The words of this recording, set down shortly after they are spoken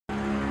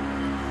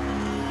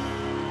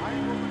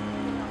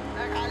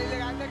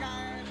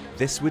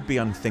This would be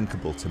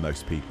unthinkable to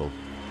most people.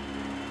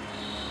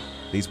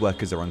 These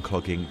workers are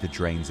unclogging the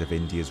drains of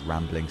India's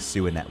rambling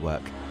sewer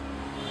network,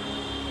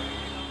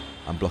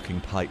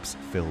 unblocking pipes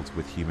filled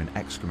with human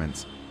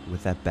excrement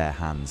with their bare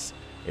hands.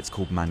 It's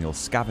called manual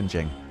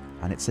scavenging,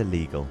 and it's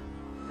illegal.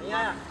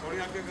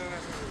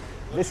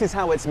 This is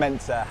how it's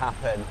meant to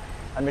happen.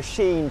 A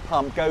machine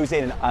pump goes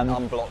in and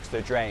unblocks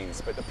the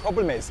drains. But the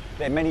problem is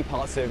that in many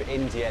parts of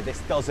India,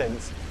 this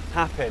doesn't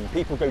happen.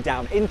 People go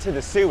down into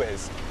the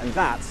sewers, and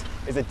that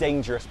is a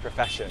dangerous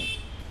profession.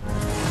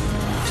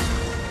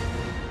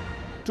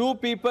 2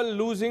 people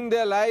losing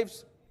their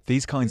lives.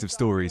 These kinds of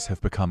stories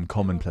have become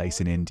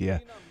commonplace in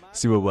India.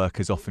 Sewer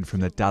workers, often from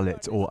the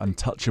Dalit or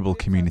untouchable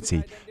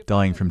community,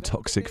 dying from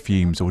toxic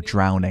fumes or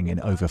drowning in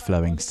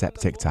overflowing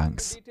septic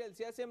tanks.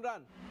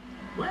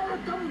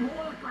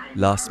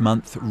 Last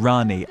month,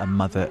 Rani, a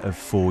mother of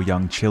 4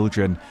 young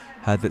children,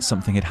 heard that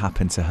something had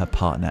happened to her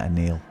partner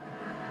Anil.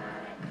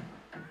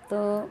 तो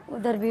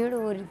उधर भीड़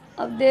हो रही,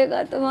 अब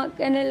देखा तो वहाँ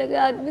कहने लगे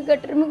आदमी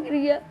गटर में गिर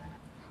गया।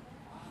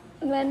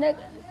 मैंने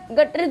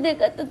गटर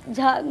देखा तो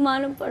झाग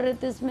मालूम पड़ रहे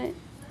थे उसमें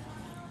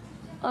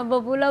और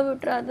बबूला भी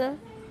उठ रहा था।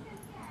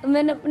 तो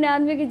मैंने अपने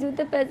आदमी के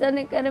जूते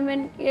पहचाने करे,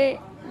 मैंने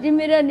कहा जी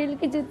मेरे अनिल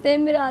के जूते हैं,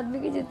 मेरे आदमी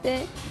के जूते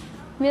हैं।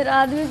 मेरा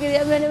आदमी गिर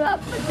गया, मैंने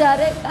वापस जा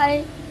रहे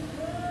खाए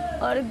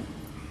और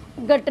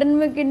गटर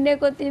में गिरने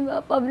को थी,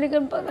 पब्लिक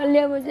ने पकड़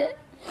लिया मुझे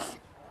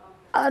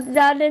और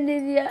जाने नहीं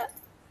दिया,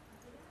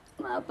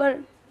 वहाँ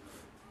पर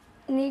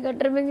नहीं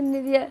गटर में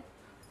गिरने दिया।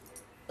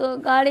 तो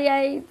गाड़ी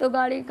आई तो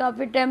गाड़ी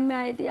काफ़ी टाइम में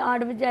आई थी,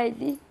 8 बजे आई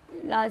थी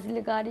लाश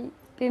गाड़ी।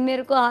 फिर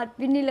मेरे को हाथ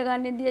भी नहीं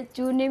लगाने दिया,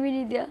 छूने भी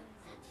नहीं दिया।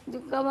 जो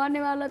कमाने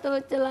वाला था वो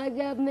चला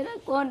गया, अब मेरा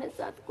कौन है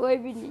साथ, कोई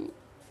भी नहीं।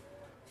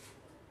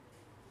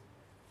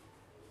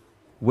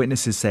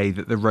 Witnesses say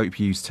that the rope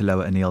used to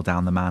lower Anil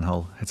down the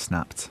manhole had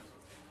snapped.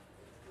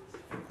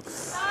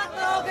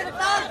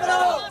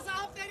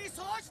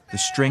 The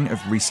string of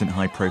recent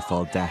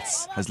high-profile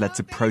deaths has led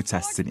to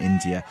protests in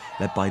India,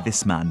 led by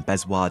this man,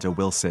 Beswada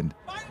Wilson.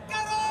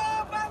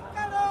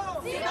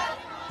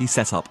 He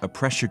set up a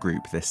pressure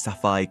group, the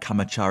Safai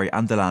Kamachari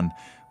Andolan,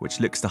 which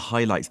looks to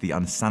highlight the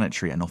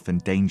unsanitary and often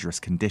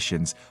dangerous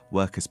conditions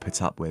workers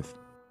put up with.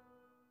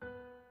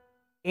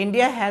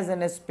 India has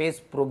a space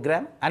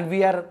program and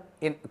we are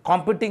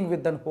competing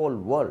with the whole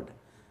world,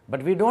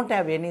 but we don't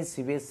have any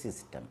sewage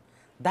system.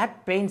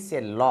 That pains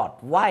a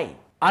lot. Why?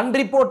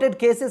 Unreported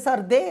cases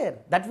are there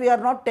that we are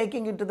not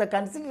taking into the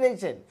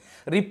consideration.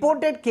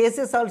 Reported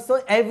cases also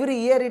every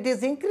year it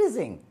is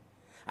increasing.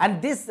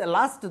 And this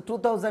last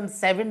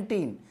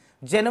 2017,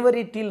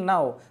 January till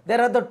now,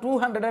 there are the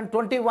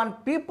 221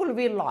 people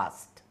we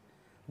lost.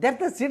 They are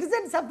the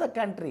citizens of the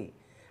country.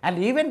 And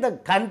even the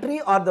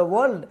country or the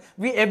world,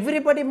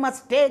 everybody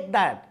must take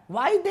that.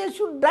 Why they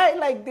should die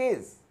like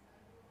this?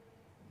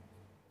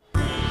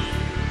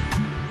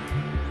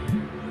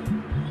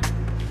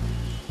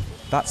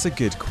 That's a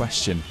good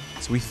question,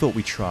 so we thought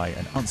we'd try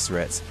and answer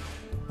it.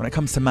 When it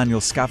comes to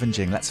manual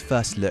scavenging, let's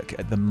first look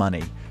at the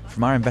money.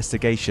 From our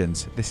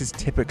investigations, this is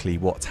typically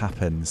what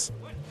happens.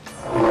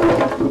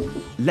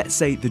 Let's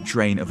say the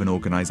drain of an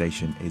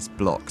organisation is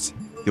blocked.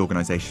 The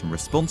organisation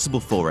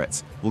responsible for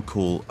it will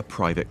call a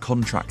private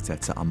contractor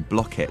to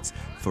unblock it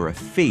for a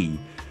fee.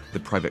 The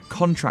private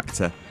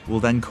contractor will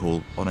then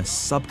call on a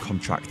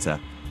subcontractor.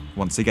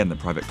 Once again, the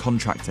private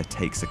contractor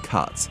takes a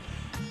cut.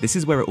 This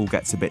is where it all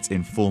gets a bit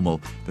informal.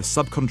 The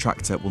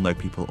subcontractor will know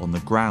people on the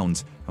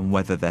ground and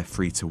whether they're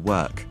free to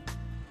work.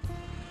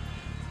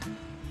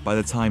 By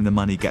the time the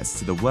money gets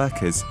to the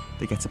workers,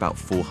 they get about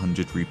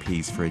 400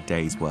 rupees for a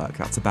day's work.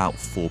 That's about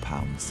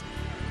 £4.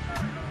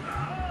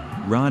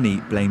 Rani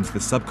blames the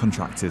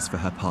subcontractors for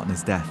her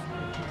partner's death,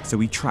 so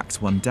we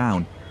tracked one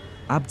down.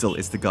 Abdul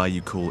is the guy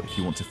you call if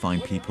you want to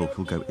find people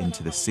who'll go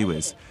into the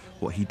sewers.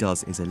 What he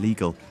does is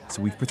illegal,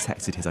 so we've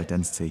protected his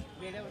identity.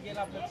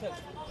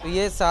 तो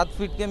ये 7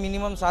 feet के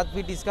minimum 7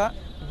 feet इसका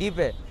deep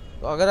है,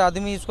 तो अगर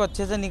आदमी इसको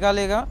अच्छे से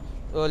निकालेगा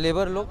तो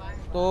लेबर लोग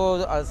तो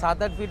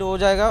 7-8 फीट हो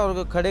जाएगा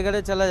और खड़े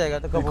खड़े चला जाएगा।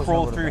 तो They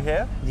crawl through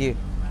here? Ji.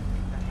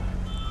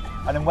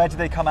 And then where do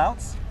they come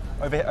out?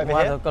 Over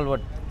here?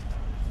 Culvert.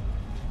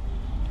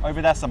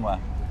 Over there somewhere?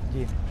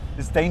 Ji.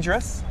 It's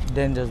dangerous?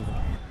 Dangerous.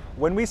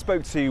 When we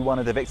spoke to one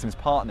of the victims'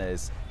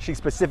 partners, she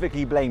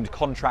specifically blamed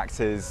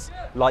contractors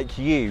like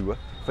you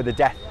for the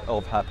death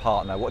of her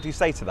partner. What do you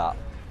say to that?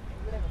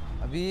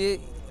 अभी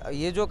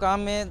ये जो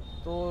काम है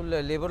तो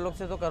labour लोग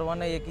से तो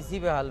करवाना है किसी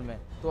भी हाल में,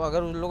 तो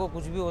अगर उन लोगों को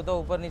कुछ भी होता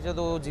ऊपर नीचे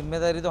तो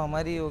जिम्मेदारी तो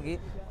हमारी ही होगी।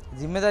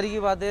 जिम्मेदारी की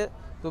बात है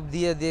तो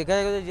देखा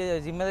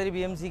है जिम्मेदारी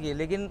बीएमसी की,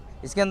 लेकिन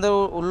इसके अंदर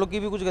उन लोग की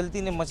भी कुछ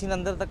गलती नहीं, मशीन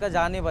अंदर तक का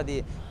जा नहीं पाती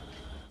है।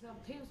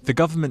 The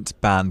government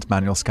banned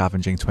manual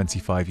scavenging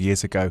 25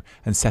 years ago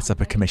and set up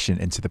a commission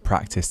into the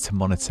practice to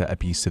monitor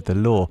abuse of the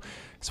law.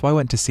 So I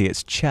went to see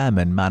its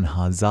chairman,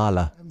 Manhar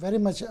Zala. I'm very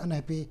much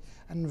unhappy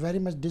and very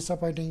much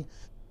disappointing.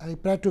 I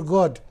pray to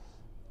God,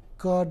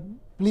 God,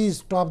 please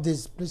stop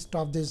this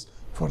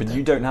for But them.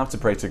 you don't have to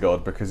pray to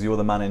God because you're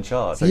the man in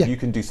charge, so you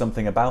can do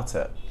something about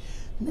it.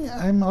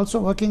 I'm also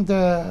working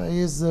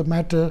his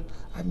matter.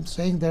 I'm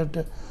saying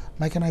that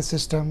mechanized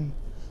system,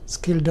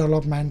 skill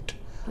development.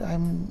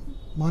 I'm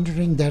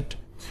monitoring that.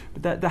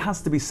 But there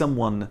has to be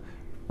someone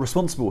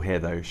responsible here,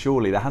 though,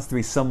 surely. There has to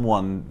be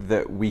someone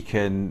that we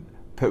can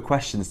put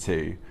questions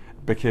to,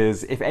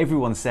 because if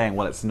everyone's saying,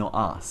 well, it's not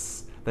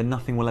us, then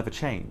nothing will ever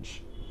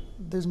change.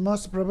 This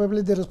most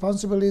probably the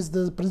responsible is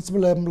the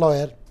principal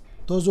employer,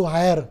 those who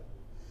hire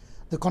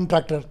the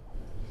contractor.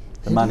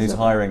 The man who's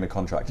hiring the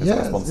contractor is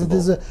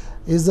responsible. It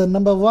is the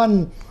number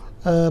one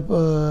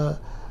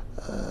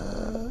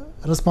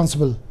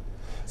responsible.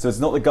 So it's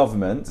not the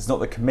government, it's not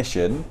the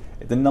commission,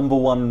 the number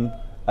one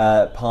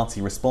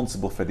party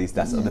responsible for these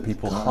deaths are the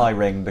people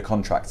hiring the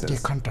contractors.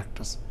 The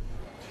contractors.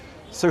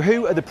 So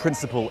who are the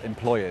principal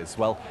employers?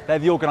 Well, they're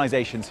the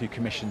organisations who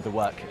commissioned the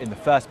work in the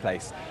first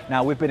place.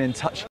 Now, we've been in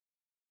touch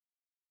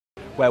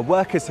where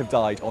workers have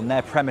died on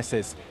their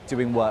premises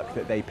doing work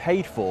that they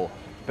paid for,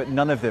 but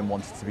none of them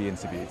wanted to be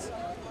interviewed.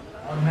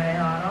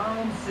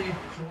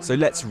 So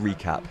let's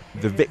recap.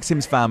 The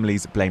victims'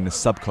 families blame the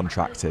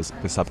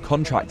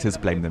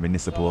subcontractors blame the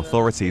municipal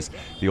authorities,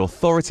 the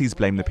authorities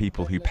blame the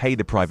people who pay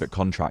the private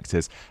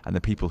contractors, and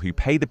the people who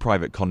pay the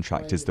private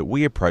contractors that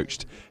we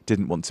approached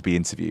didn't want to be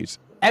interviewed.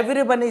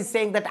 Everyone is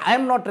saying that I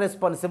am not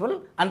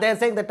responsible, and they are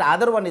saying that the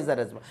other one is the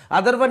responsible.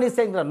 Other one is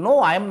saying that no,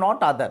 I am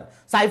not other.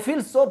 So I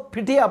feel so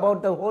pity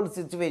about the whole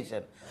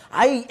situation.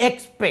 I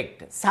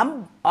expect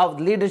some of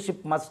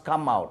leadership must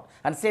come out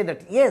and say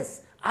that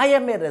yes, I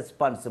am a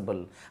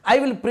responsible. I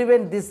will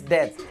prevent this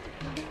death.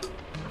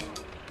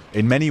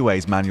 In many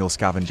ways, manual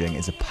scavenging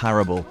is a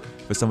parable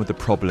for some of the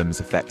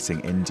problems affecting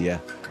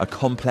India, a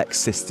complex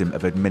system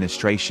of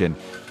administration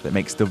that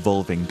makes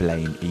devolving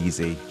blame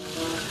easy.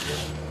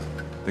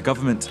 The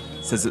government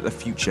says that the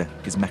future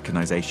is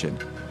mechanisation,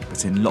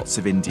 but in lots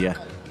of India,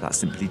 that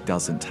simply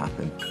doesn't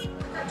happen.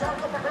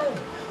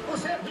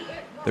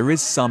 There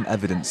is some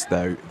evidence,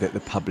 though, that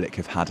the public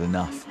have had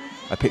enough.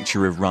 A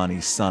picture of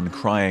Rani's son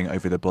crying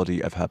over the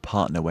body of her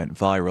partner went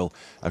viral.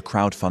 A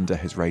crowdfunder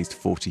has raised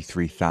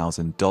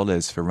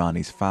 $43,000 for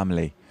Rani's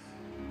family.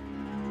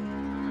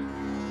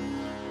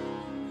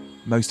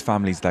 Most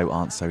families, though,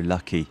 aren't so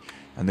lucky,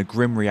 and the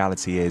grim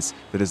reality is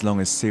that as long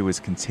as sewers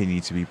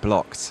continue to be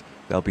blocked,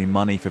 there'll be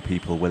money for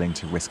people willing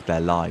to risk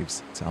their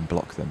lives to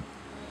unblock them.